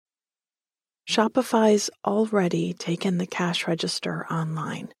Shopify's already taken the cash register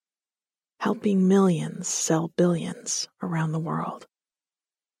online, helping millions sell billions around the world.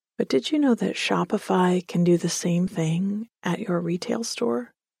 But did you know that Shopify can do the same thing at your retail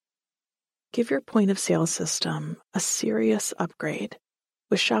store? Give your point of sale system a serious upgrade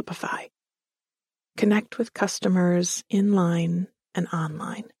with Shopify. Connect with customers in-line and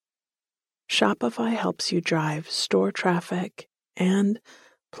online. Shopify helps you drive store traffic and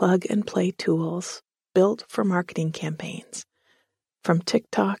plug-and-play tools built for marketing campaigns, from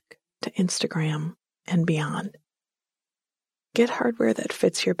TikTok to Instagram and beyond. Get hardware that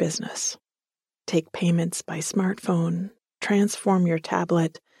fits your business. Take payments by smartphone, transform your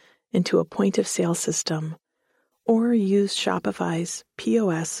tablet into a point-of-sale system, or use Shopify's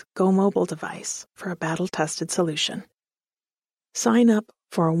POS Go Mobile device for a battle-tested solution. Sign up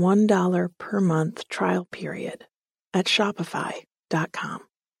for a $1 per month trial period at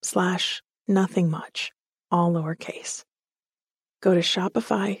shopify.com/nothingmuch, all lowercase. Go to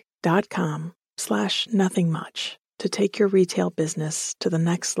shopify.com/nothingmuch to take your retail business to the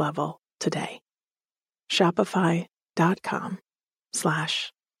next level today.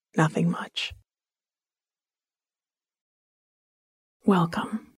 Shopify.com/nothingmuch.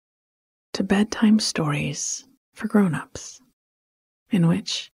 Welcome to Bedtime Stories for Grown-ups, in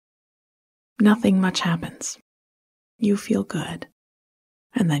which nothing much happens. You feel good,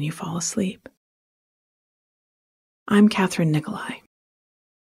 and then you fall asleep. I'm Catherine Nicolai.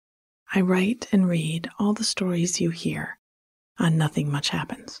 I write and read all the stories you hear on Nothing Much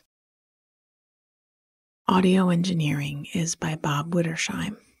Happens. Audio engineering is by Bob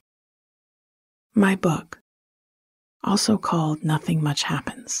Wittersheim. My book, also called Nothing Much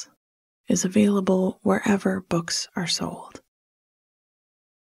Happens, is available wherever books are sold.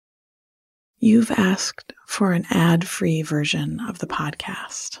 You've asked for an ad-free version of the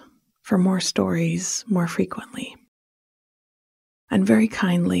podcast, for more stories more frequently. And very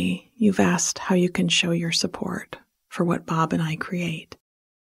kindly, you've asked how you can show your support for what Bob and I create.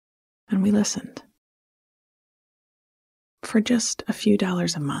 And we listened. For just a few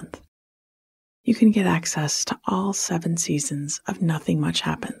dollars a month, you can get access to all 7 seasons of Nothing Much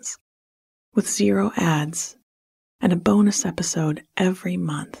Happens, with 0 ads and a bonus episode every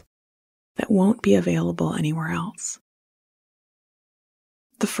month that won't be available anywhere else.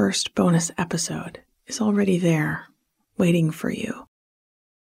 The first bonus episode is already there, waiting for you.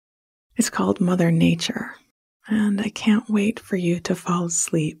 It's called Mother Nature, and I can't wait for you to fall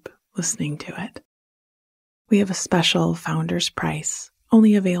asleep listening to it. We have a special founder's price,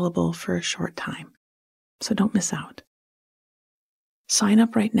 only available for a short time, so don't miss out. Sign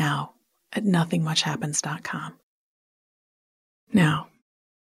up right now at nothingmuchhappens.com. Now,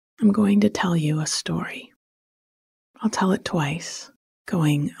 I'm going to tell you a story. I'll tell it twice,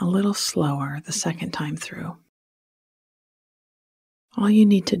 going a little slower the second time through. All you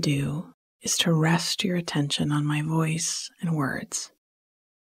need to do is to rest your attention on my voice and words.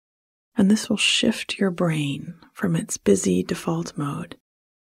 And this will shift your brain from its busy default mode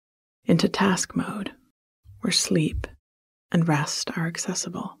into task mode, where sleep and rest are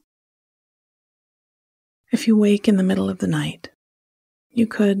accessible. If you wake in the middle of the night, you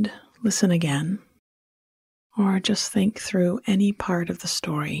could listen again, or just think through any part of the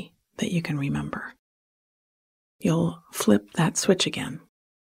story that you can remember. You'll flip that switch again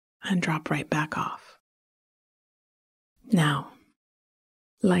and drop right back off. Now,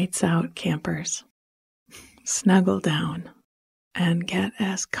 lights out, campers. Snuggle down and get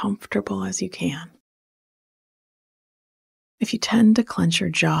as comfortable as you can. If you tend to clench your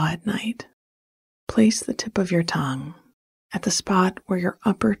jaw at night, place the tip of your tongue at the spot where your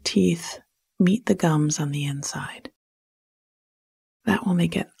upper teeth meet the gums on the inside. That will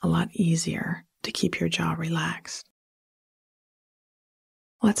make it a lot easier to keep your jaw relaxed.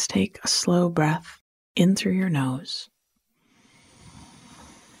 Let's take a slow breath in through your nose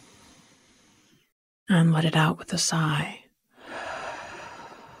and let it out with a sigh.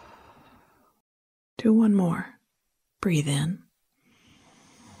 Do one more. Breathe in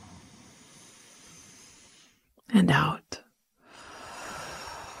and out.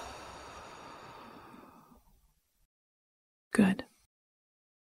 Good.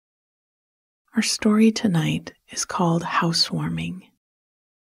 Our story tonight is called Housewarming,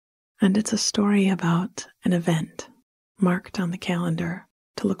 and it's a story about an event marked on the calendar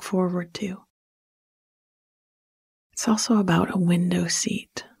to look forward to. It's also about a window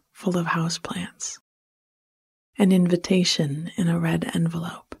seat full of houseplants, an invitation in a red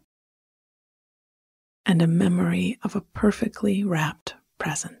envelope, and a memory of a perfectly wrapped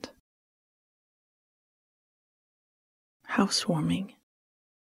present. Housewarming.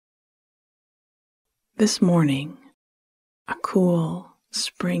 This morning, a cool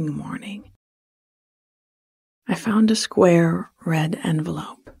spring morning, I found a square red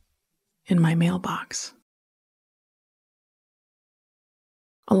envelope in my mailbox.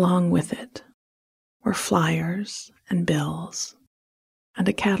 Along with it were flyers and bills and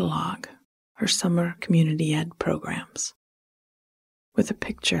a catalog for summer community ed programs with a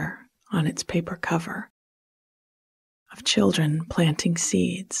picture on its paper cover of children planting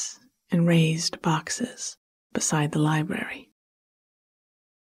seeds in raised boxes beside the library.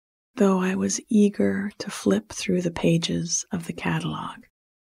 Though I was eager to flip through the pages of the catalog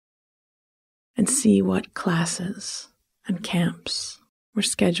and see what classes and camps were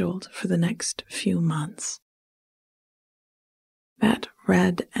scheduled for the next few months, that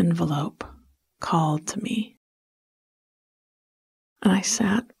red envelope called to me, and I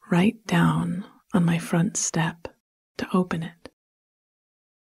sat right down on my front step to open it.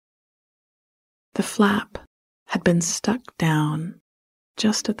 The flap had been stuck down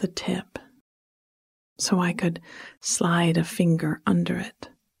just at the tip, so I could slide a finger under it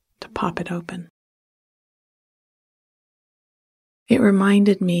to pop it open. It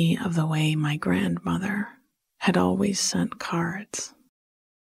reminded me of the way my grandmother had always sent cards.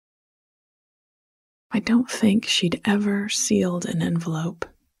 I don't think she'd ever sealed an envelope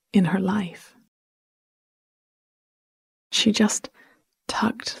in her life. She just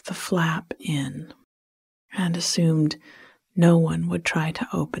tucked the flap in and assumed no one would try to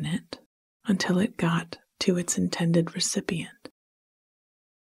open it until it got to its intended recipient.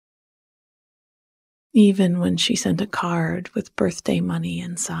 Even when she sent a card with birthday money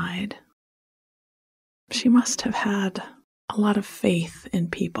inside, she must have had a lot of faith in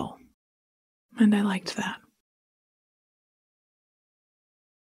people, and I liked that.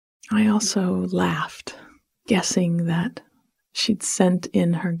 I also laughed, guessing that she'd sent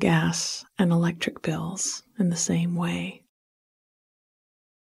in her gas and electric bills in the same way.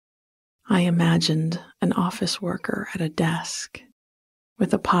 I imagined an office worker at a desk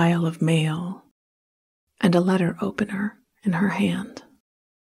with a pile of mail and a letter opener in her hand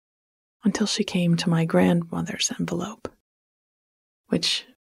until she came to my grandmother's envelope, which,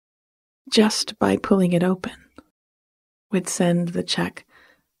 just by pulling it open, would send the check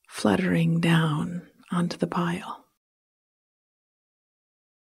fluttering down onto the pile.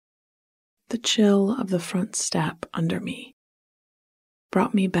 The chill of the front step under me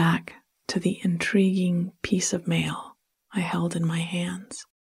brought me back to the intriguing piece of mail I held in my hands.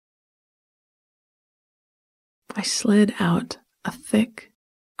 I slid out a thick,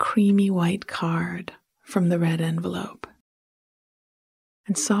 creamy white card from the red envelope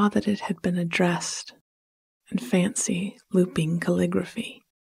and saw that it had been addressed in fancy looping calligraphy.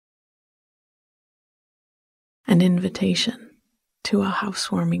 An invitation to a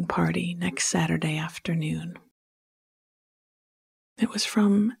housewarming party next Saturday afternoon. It was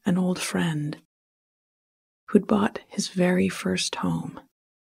from an old friend who'd bought his very first home,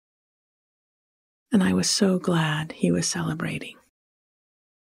 and I was so glad he was celebrating.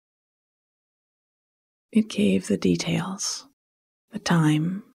 It gave the details, the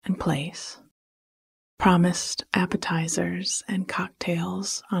time and place, promised appetizers and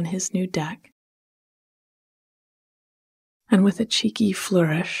cocktails on his new deck, and with a cheeky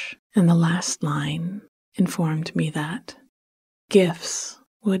flourish in the last line informed me that gifts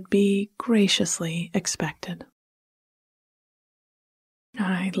would be graciously expected.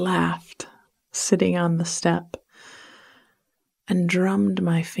 I laughed, sitting on the step, and drummed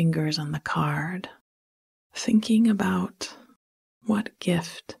my fingers on the card, thinking about what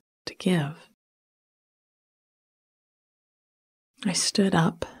gift to give. I stood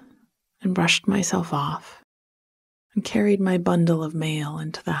up and brushed myself off and carried my bundle of mail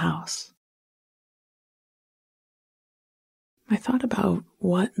into the house. I thought about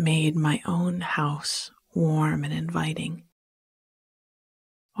what made my own house warm and inviting.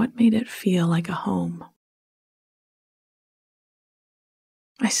 What made it feel like a home?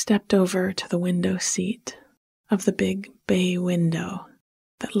 I stepped over to the window seat of the big bay window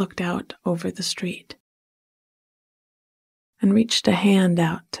that looked out over the street and reached a hand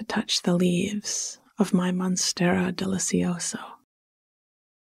out to touch the leaves of my Monstera Delicioso,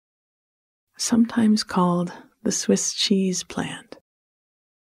 sometimes called the Swiss cheese plant,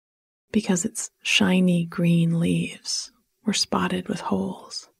 because its shiny green leaves were spotted with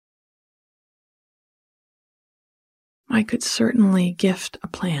holes. I could certainly gift a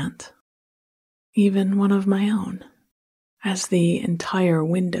plant, even one of my own, as the entire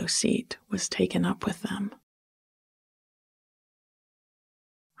window seat was taken up with them.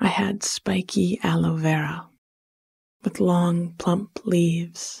 I had spiky aloe vera with long, plump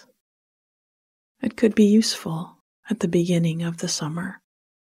leaves It could be useful at the beginning of the summer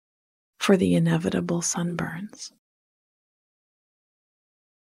for the inevitable sunburns.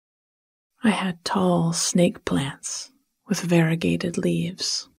 I had tall snake plants with variegated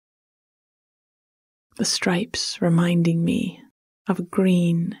leaves, the stripes reminding me of a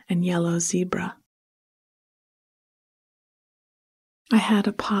green and yellow zebra. I had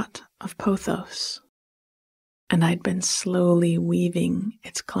a pot of pothos, and I'd been slowly weaving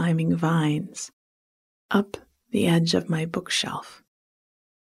its climbing vines up the edge of my bookshelf,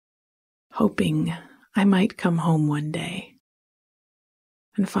 hoping I might come home one day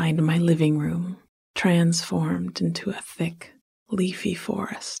and find my living room transformed into a thick, leafy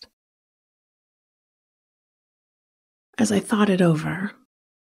forest. As I thought it over,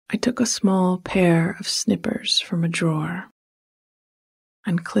 I took a small pair of snippers from a drawer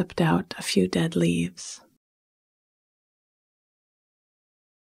and clipped out a few dead leaves.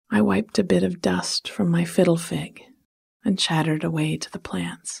 I wiped a bit of dust from my fiddle fig and chattered away to the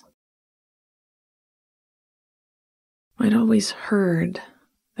plants. I'd always heard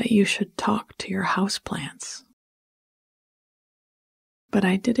that you should talk to your houseplants, but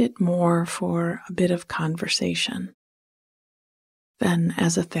I did it more for a bit of conversation than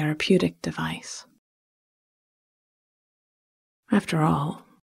as a therapeutic device. After all,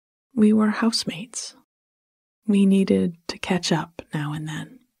 we were housemates. We needed to catch up now and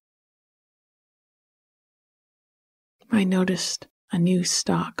then. I noticed a new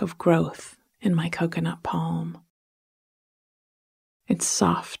stalk of growth in my coconut palm. Its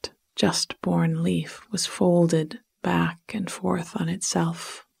soft, just-born leaf was folded back and forth on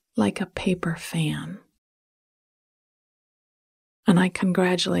itself like a paper fan. And I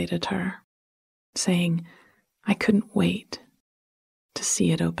congratulated her, saying I couldn't wait to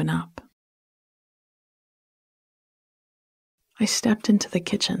see it open up. I stepped into the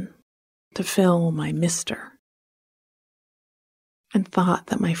kitchen to fill my mister and thought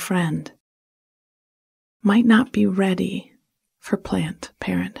that my friend might not be ready for plant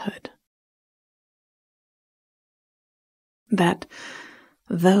parenthood. That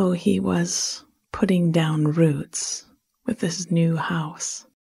though he was putting down roots with this new house,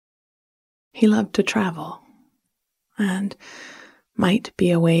 he loved to travel and might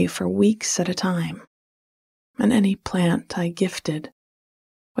be away for weeks at a time, and any plant I gifted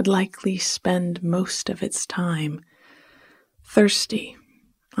would likely spend most of its time thirsty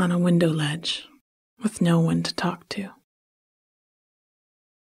on a window ledge with no one to talk to.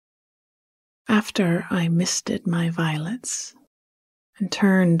 After I misted my violets and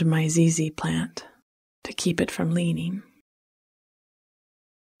turned my ZZ plant to keep it from leaning,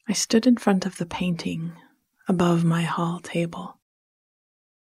 I stood in front of the painting above my hall table.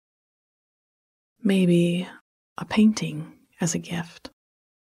 Maybe a painting as a gift.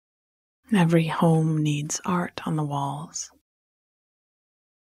 Every home needs art on the walls.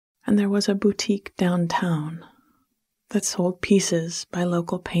 And there was a boutique downtown that sold pieces by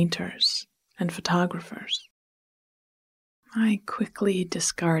local painters and photographers. I quickly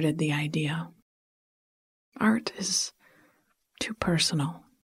discarded the idea. Art is too personal.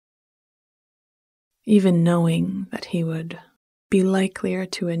 Even knowing that he would be likelier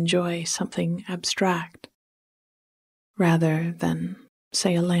to enjoy something abstract rather than,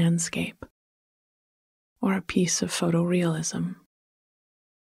 say, a landscape or a piece of photorealism.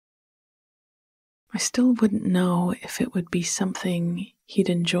 I still wouldn't know if it would be something he'd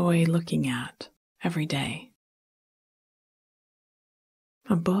enjoy looking at every day.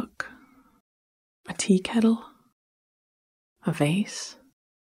 A book? A tea kettle? A vase?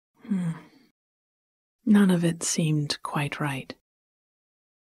 None of it seemed quite right.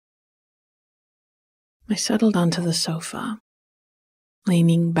 I settled onto the sofa,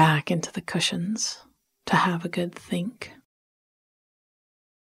 leaning back into the cushions to have a good think.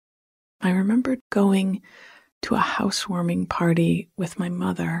 I remembered going to a housewarming party with my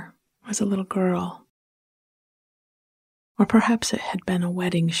mother as a little girl. Or perhaps it had been a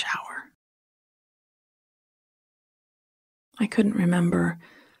wedding shower. I couldn't remember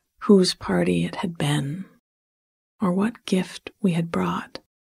whose party it had been or what gift we had brought.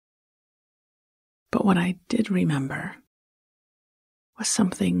 But what I did remember was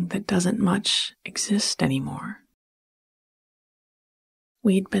something that doesn't much exist anymore.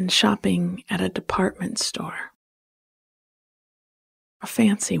 We'd been shopping at a department store, a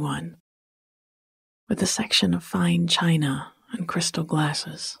fancy one, with a section of fine china and crystal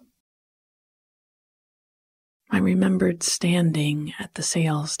glasses. I remembered standing at the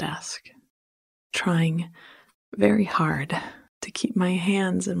sales desk, trying very hard to keep my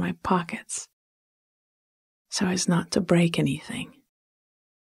hands in my pockets so as not to break anything,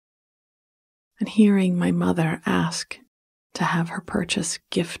 and hearing my mother ask to have her purchase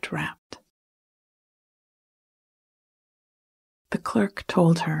gift wrapped. The clerk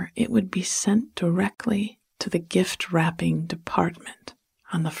told her it would be sent directly to the gift wrapping department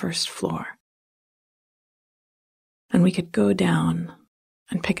on the first floor, and we could go down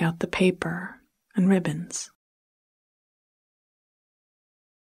and pick out the paper and ribbons.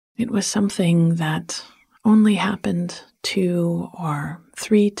 It was something that only happened 2 or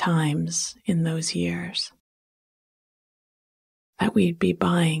 3 times in those years, that we'd be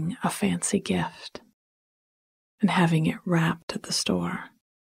buying a fancy gift and having it wrapped at the store.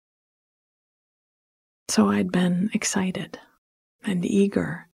 So I'd been excited and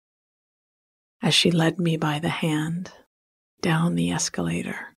eager as she led me by the hand down the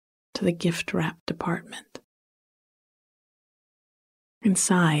escalator to the gift wrap department.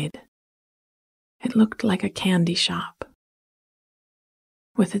 Inside, it looked like a candy shop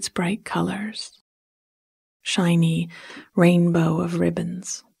with its bright colors, shiny rainbow of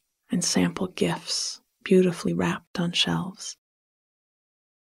ribbons, and sample gifts beautifully wrapped on shelves.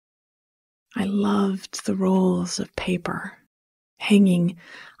 I loved the rolls of paper hanging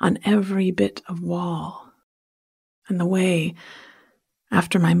on every bit of wall, and the way,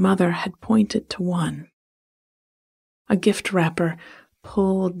 after my mother had pointed to one, a gift wrapper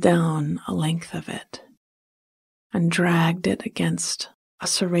pulled down a length of it and dragged it against a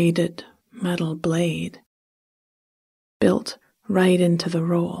serrated metal blade built right into the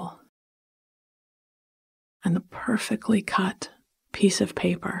roll, and the perfectly cut piece of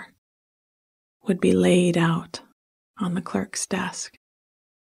paper would be laid out on the clerk's desk.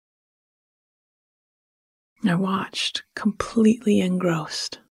 I watched, completely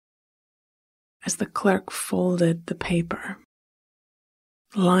engrossed, as the clerk folded the paper,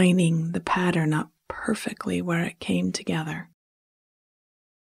 lining the pattern up perfectly where it came together.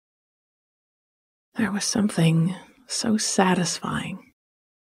 There was something so satisfying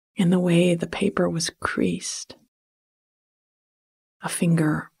in the way the paper was creased, a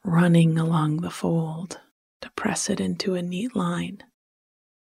finger running along the fold to press it into a neat line.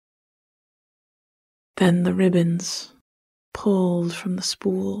 Then the ribbons pulled from the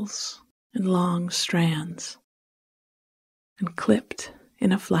spools in long strands and clipped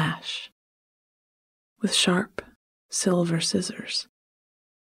in a flash with sharp silver scissors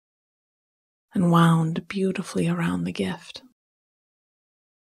and wound beautifully around the gift.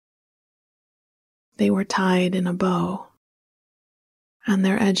 They were tied in a bow, and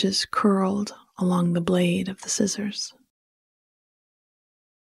their edges curled along the blade of the scissors.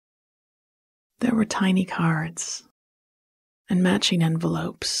 There were tiny cards and matching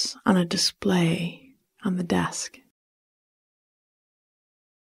envelopes on a display on the desk,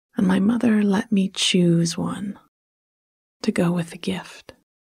 and my mother let me choose one to go with the gift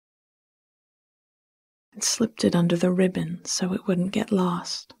and slipped it under the ribbon so it wouldn't get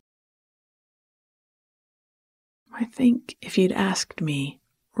lost. I think if you'd asked me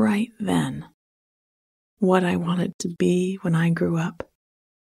right then what I wanted to be when I grew up,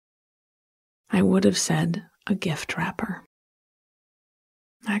 I would have said a gift wrapper.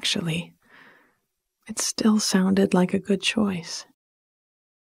 Actually, it still sounded like a good choice.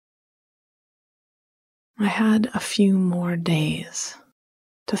 I had a few more days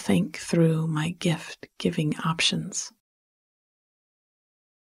to think through my gift-giving options,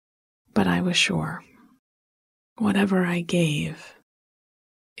 but I was sure whatever I gave,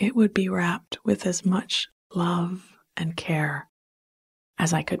 it would be wrapped with as much love and care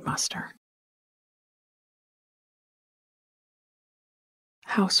as I could muster.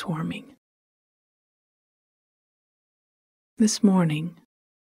 Housewarming. This morning,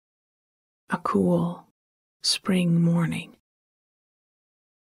 a cool spring morning,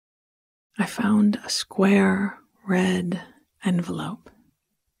 I found a square red envelope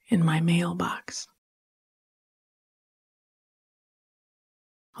in my mailbox.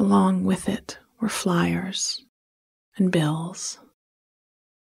 Along with it were flyers and bills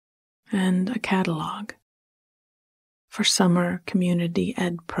and a catalog for summer community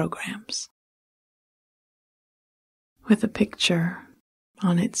ed programs, with a picture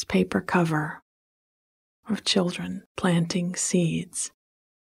on its paper cover of children planting seeds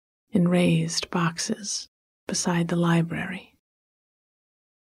in raised boxes beside the library.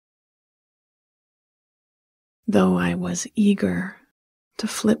 Though I was eager to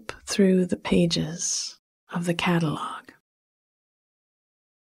flip through the pages of the catalog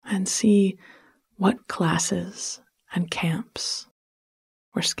and see what classes and camps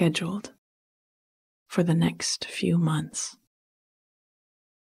were scheduled for the next few months,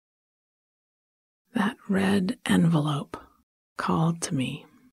 that red envelope called to me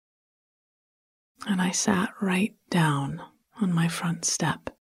and I sat right down on my front step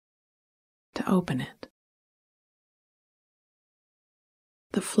to open it.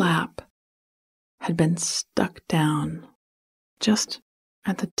 The flap had been stuck down just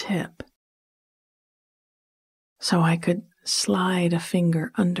at the tip, so I could slide a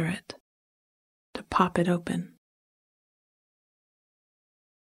finger under it to pop it open.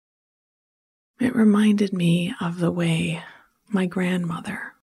 It reminded me of the way my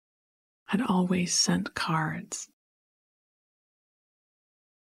grandmother had always sent cards.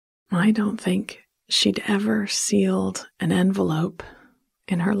 I don't think she'd ever sealed an envelope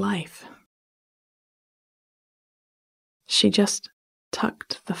in her life. She just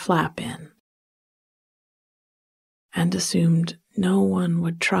tucked the flap in and assumed no one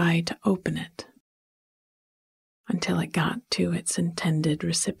would try to open it until it got to its intended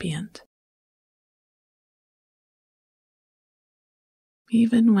recipient.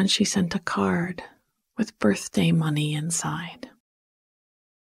 Even when she sent a card with birthday money inside.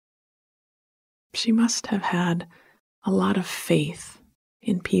 She must have had a lot of faith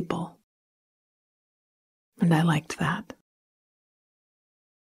in people, and I liked that.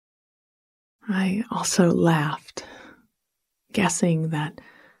 I also laughed, guessing that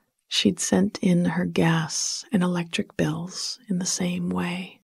she'd sent in her gas and electric bills in the same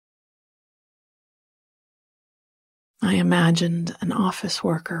way. I imagined an office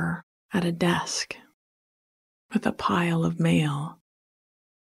worker at a desk with a pile of mail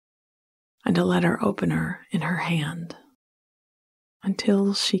and a letter opener in her hand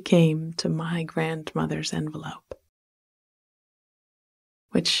until she came to my grandmother's envelope,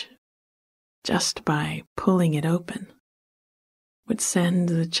 which, just by pulling it open, would send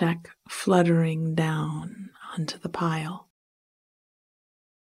the check fluttering down onto the pile.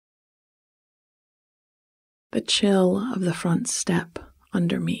 The chill of the front step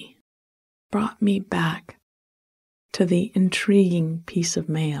under me brought me back to the intriguing piece of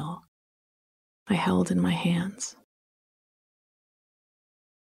mail I held in my hands.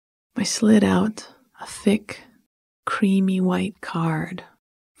 I slid out a thick, creamy white card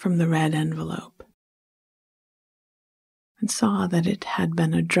from the red envelope and saw that it had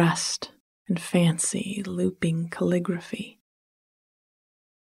been addressed in fancy, looping calligraphy.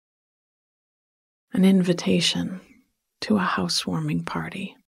 An invitation to a housewarming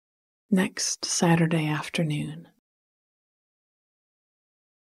party next Saturday afternoon.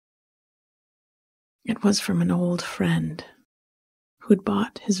 It was from an old friend who'd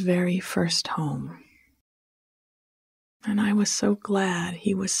bought his very first home, and I was so glad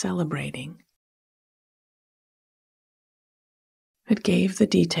he was celebrating. It gave the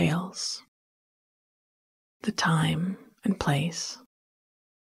details, the time and place,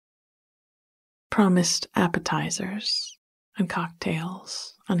 promised appetizers and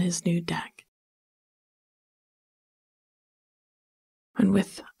cocktails on his new deck, and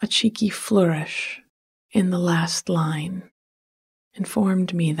with a cheeky flourish in the last line,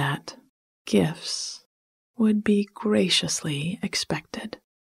 informed me that gifts would be graciously expected.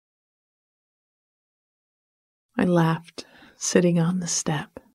 I laughed, sitting on the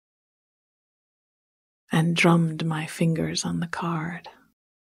step, and drummed my fingers on the card,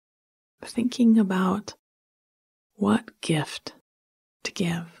 thinking about what gift to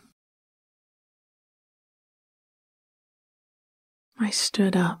give. I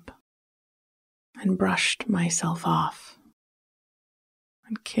stood up and brushed myself off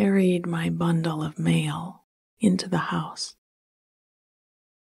and carried my bundle of mail into the house.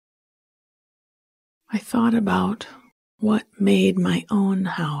 I thought about what made my own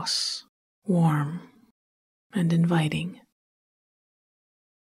house warm and inviting.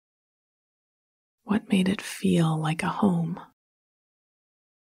 What made it feel like a home?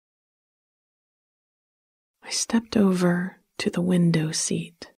 I stepped over to the window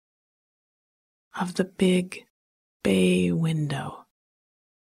seat of the big bay window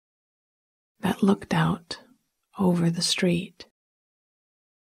that looked out over the street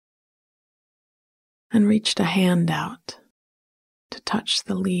and reached a hand out to touch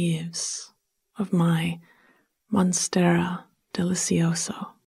the leaves of my Monstera delicioso,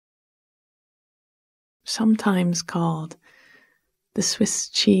 sometimes called the Swiss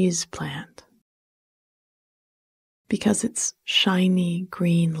cheese plant, because its shiny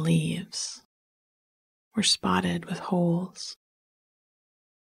green leaves were spotted with holes.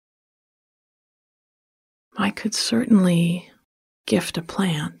 I could certainly gift a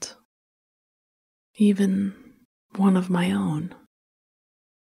plant, even one of my own,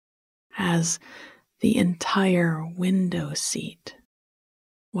 as the entire window seat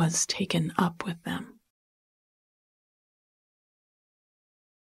was taken up with them.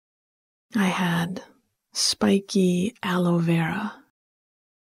 I had spiky aloe vera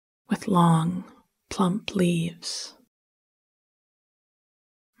with long, plump leaves.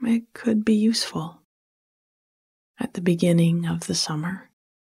 It could be useful at the beginning of the summer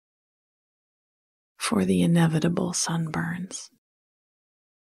for the inevitable sunburns.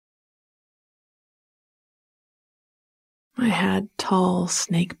 I had tall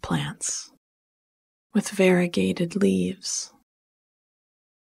snake plants with variegated leaves,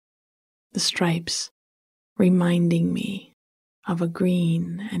 the stripes reminding me of a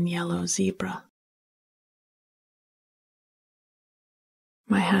green and yellow zebra.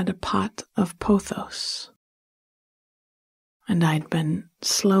 I had a pot of pothos, and I'd been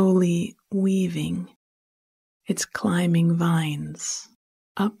slowly weaving its climbing vines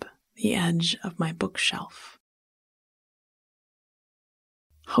up the edge of my bookshelf,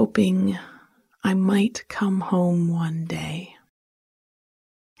 hoping I might come home one day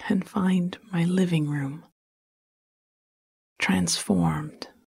and find my living room transformed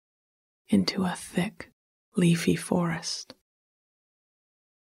into a thick, leafy forest.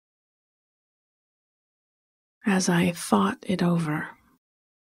 As I thought it over,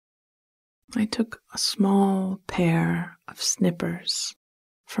 I took a small pair of snippers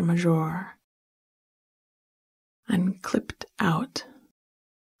from a drawer and clipped out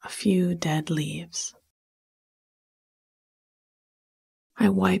a few dead leaves. I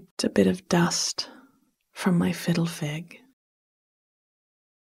wiped a bit of dust from my fiddle fig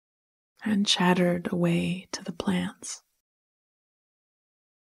and chattered away to the plants.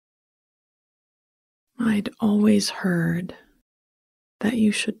 I'd always heard that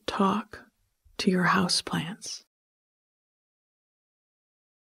you should talk to your houseplants,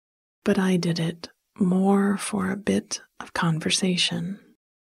 but I did it more for a bit of conversation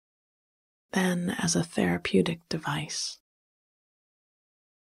than as a therapeutic device.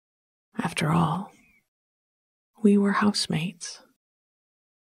 After all, we were housemates.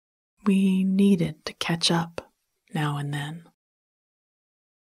 We needed to catch up now and then.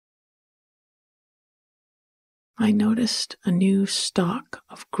 I noticed a new stalk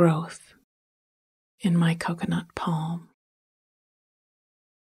of growth in my coconut palm.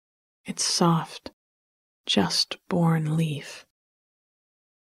 Its soft, just-born leaf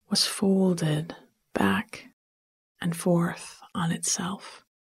was folded back and forth on itself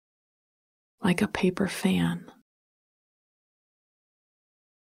like a paper fan,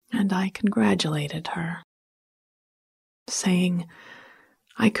 and I congratulated her, saying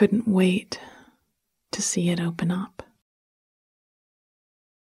I couldn't wait to see it open up.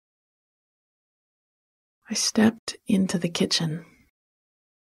 I stepped into the kitchen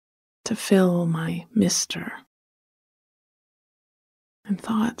to fill my mister and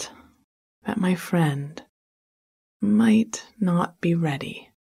thought that my friend might not be ready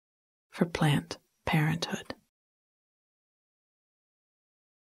for plant parenthood.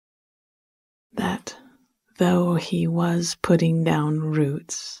 That though he was putting down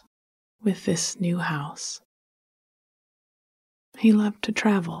roots with this new house, he loved to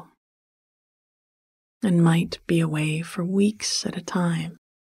travel and might be away for weeks at a time.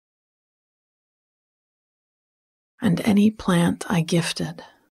 And any plant I gifted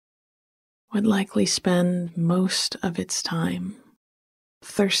would likely spend most of its time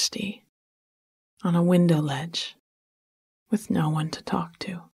thirsty on a window ledge with no one to talk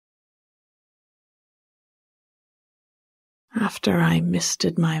to. After I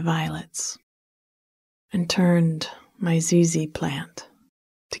misted my violets and turned my ZZ plant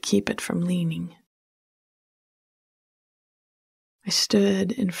to keep it from leaning, I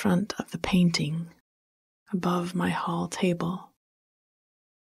stood in front of the painting above my hall table.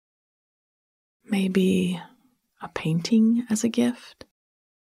 Maybe a painting as a gift?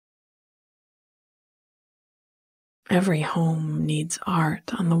 Every home needs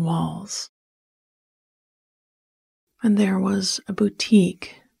art on the walls. And there was a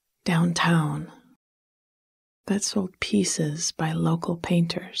boutique downtown that sold pieces by local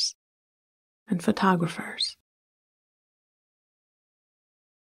painters and photographers.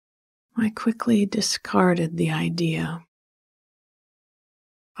 I quickly discarded the idea.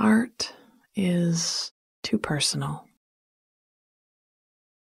 Art is too personal.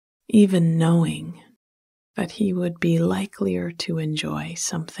 Even knowing that he would be likelier to enjoy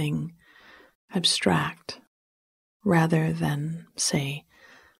something abstract rather than, say,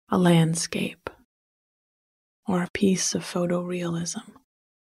 a landscape or a piece of photorealism.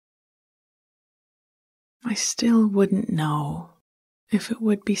 I still wouldn't know if it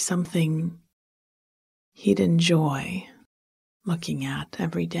would be something he'd enjoy looking at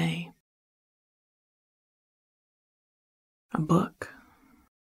every day. A book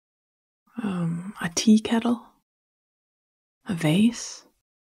A tea kettle? A vase?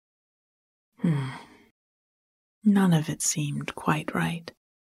 None of it seemed quite right.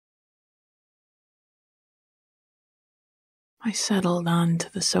 I settled onto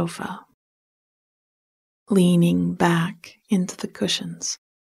the sofa, leaning back into the cushions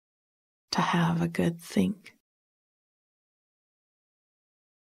to have a good think.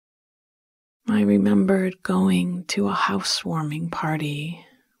 I remembered going to a housewarming party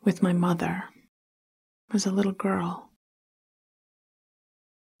with my mother as a little girl.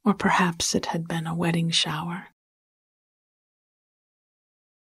 Or perhaps it had been a wedding shower.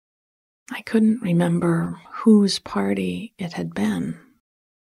 I couldn't remember whose party it had been,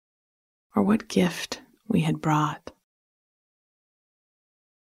 or what gift we had brought.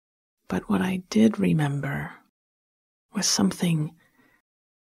 But what I did remember was something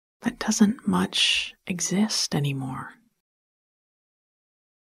that doesn't much exist anymore.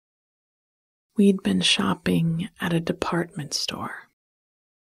 We'd been shopping at a department store,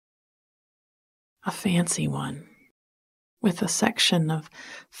 a fancy one, with a section of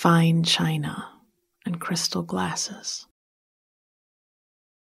fine china and crystal glasses.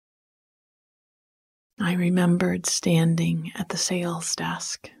 I remembered standing at the sales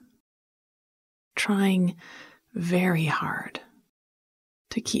desk, trying very hard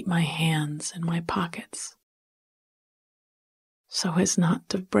to keep my hands in my pockets so as not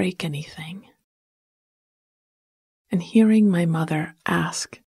to break anything, and hearing my mother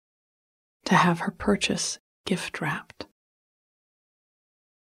ask to have her purchase gift wrapped.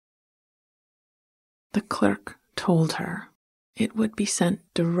 The clerk told her it would be sent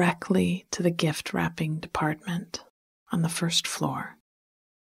directly to the gift wrapping department on the first floor,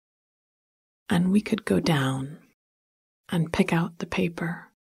 and we could go down and pick out the paper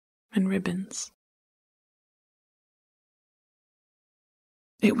and ribbons.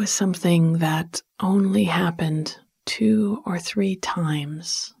 It was something that only happened 2 or 3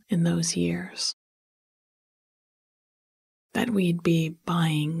 times in those years, that we'd be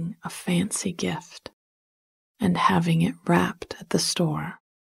buying a fancy gift and having it wrapped at the store.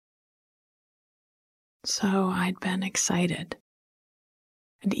 So I'd been excited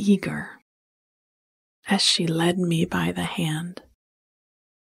and eager as she led me by the hand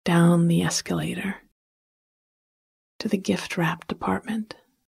down the escalator to the gift wrap department.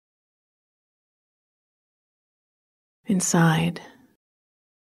 Inside,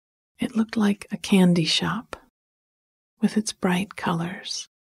 it looked like a candy shop with its bright colors,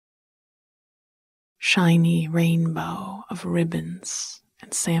 shiny rainbow of ribbons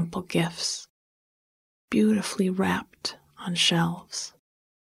and sample gifts, beautifully wrapped on shelves.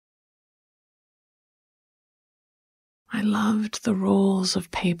 I loved the rolls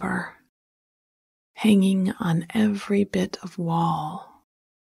of paper hanging on every bit of wall,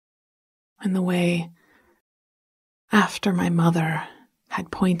 and the way, after my mother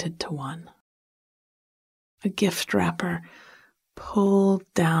had pointed to one, a gift wrapper pulled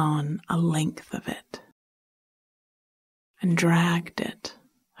down a length of it and dragged it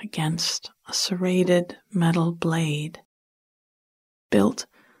against a serrated metal blade built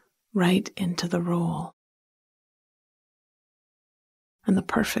right into the roll. And the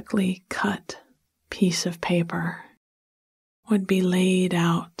perfectly cut piece of paper would be laid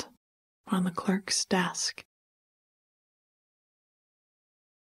out on the clerk's desk.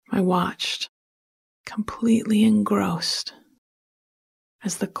 I watched, completely engrossed,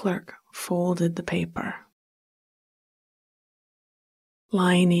 as the clerk folded the paper,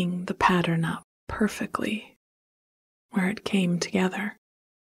 lining the pattern up perfectly where it came together.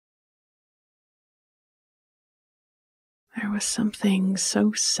 There was something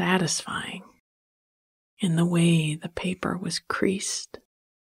so satisfying in the way the paper was creased,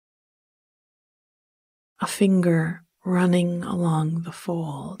 a finger running along the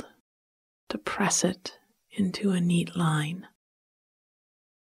fold to press it into a neat line.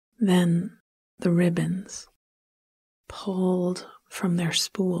 Then the ribbons pulled from their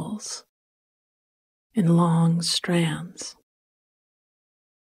spools in long strands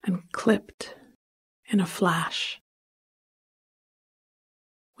and clipped in a flash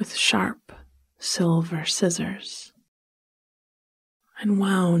with sharp silver scissors and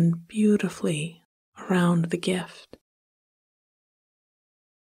wound beautifully around the gift.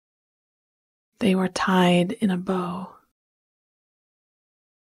 They were tied in a bow,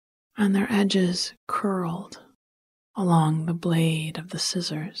 and their edges curled along the blade of the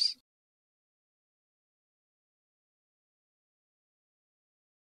scissors.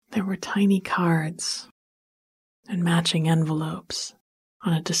 There were tiny cards and matching envelopes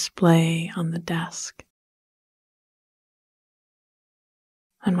on a display on the desk.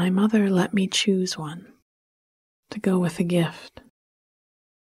 and my mother let me choose one to go with the gift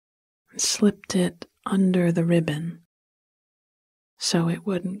and slipped it under the ribbon so it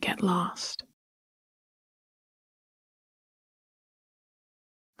wouldn't get lost.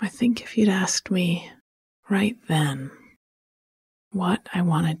 I think if you'd asked me right then what I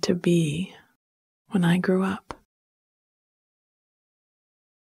wanted to be when I grew up,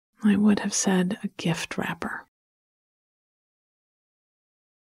 I would have said a gift wrapper.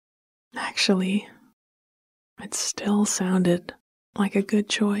 Actually, it still sounded like a good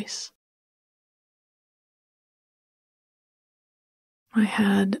choice. I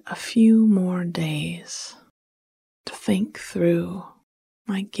had a few more days to think through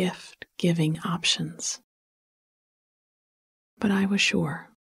my gift-giving options, but I was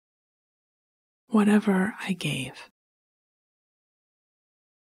sure whatever I gave,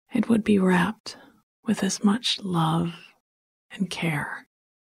 it would be wrapped with as much love and care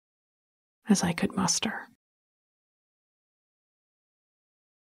as I could muster.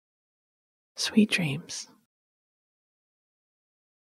 Sweet dreams.